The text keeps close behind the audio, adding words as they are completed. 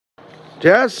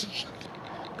Jess?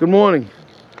 Good morning.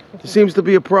 There seems to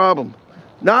be a problem.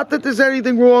 Not that there's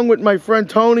anything wrong with my friend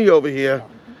Tony over here,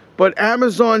 but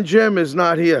Amazon Jim is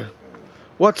not here.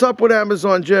 What's up with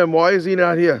Amazon Jim? Why is he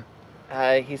not here?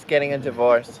 He's getting a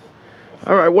divorce.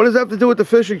 All right, what does that have to do with the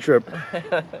fishing trip?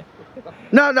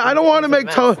 No, I don't want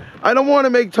to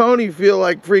make Tony feel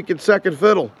like freaking second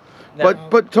fiddle. No.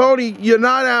 But Tony, you're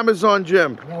not Amazon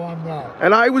Jim. No, I'm not.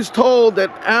 And I was told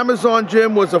that Amazon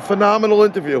Jim was a phenomenal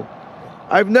interview.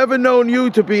 I've never known you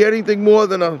to be anything more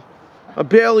than a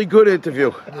barely good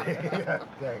interview. Yeah,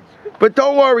 thanks. But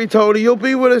don't worry, Tony, you'll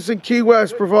be with us in Key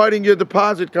West providing your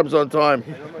deposit comes on time.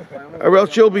 Or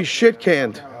else you'll be shit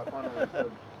canned.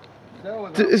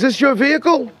 Is this your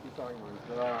vehicle?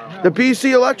 The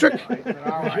BC Electric?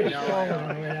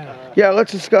 Yeah,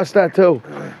 let's discuss that too.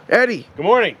 Eddie. Good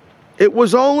morning. It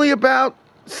was only about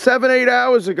 7-8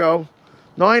 hours ago,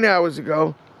 9 hours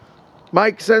ago,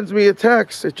 Mike sends me a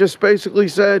text. It just basically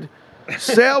said,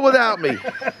 sail without me.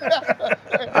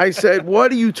 I said,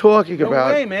 what are you talking about?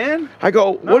 No way, man. I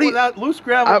go, what are you... without loose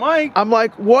gravel, Mike. I'm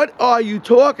like, what are you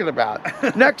talking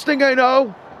about? Next thing I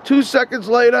know, 2 seconds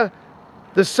later,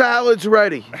 the salad's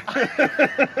ready.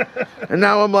 And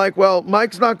now I'm like, well,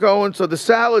 Mike's not going, so the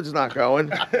salad's not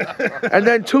going. And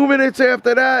then 2 minutes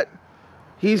after that,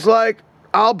 he's like,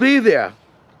 I'll be there.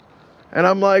 And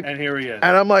I'm like, and here he is.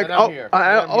 And I'm like,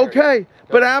 okay,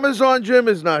 but Amazon Jim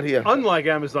is not here. Unlike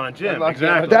Amazon Jim,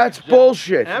 exactly. That's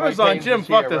bullshit. Amazon Jim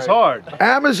fucked us hard.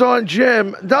 Amazon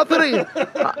Jim, nothing.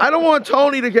 I don't want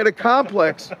Tony to get a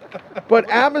complex, but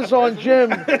Amazon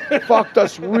Jim fucked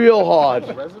us real hard.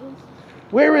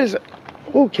 Where is it?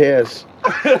 Who cares?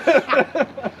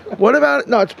 What about it?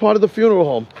 No, it's part of the funeral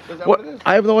home. Is that what it is?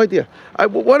 I have no idea.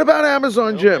 What about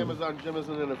Amazon Jim? Amazon Jim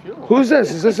isn't in a funeral. Who's this?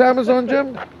 Is this Amazon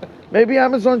Jim? Maybe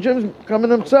Amazon Jim's coming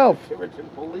himself.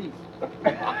 Police.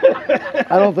 I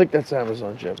don't think that's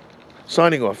Amazon Jim.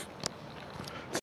 Signing off.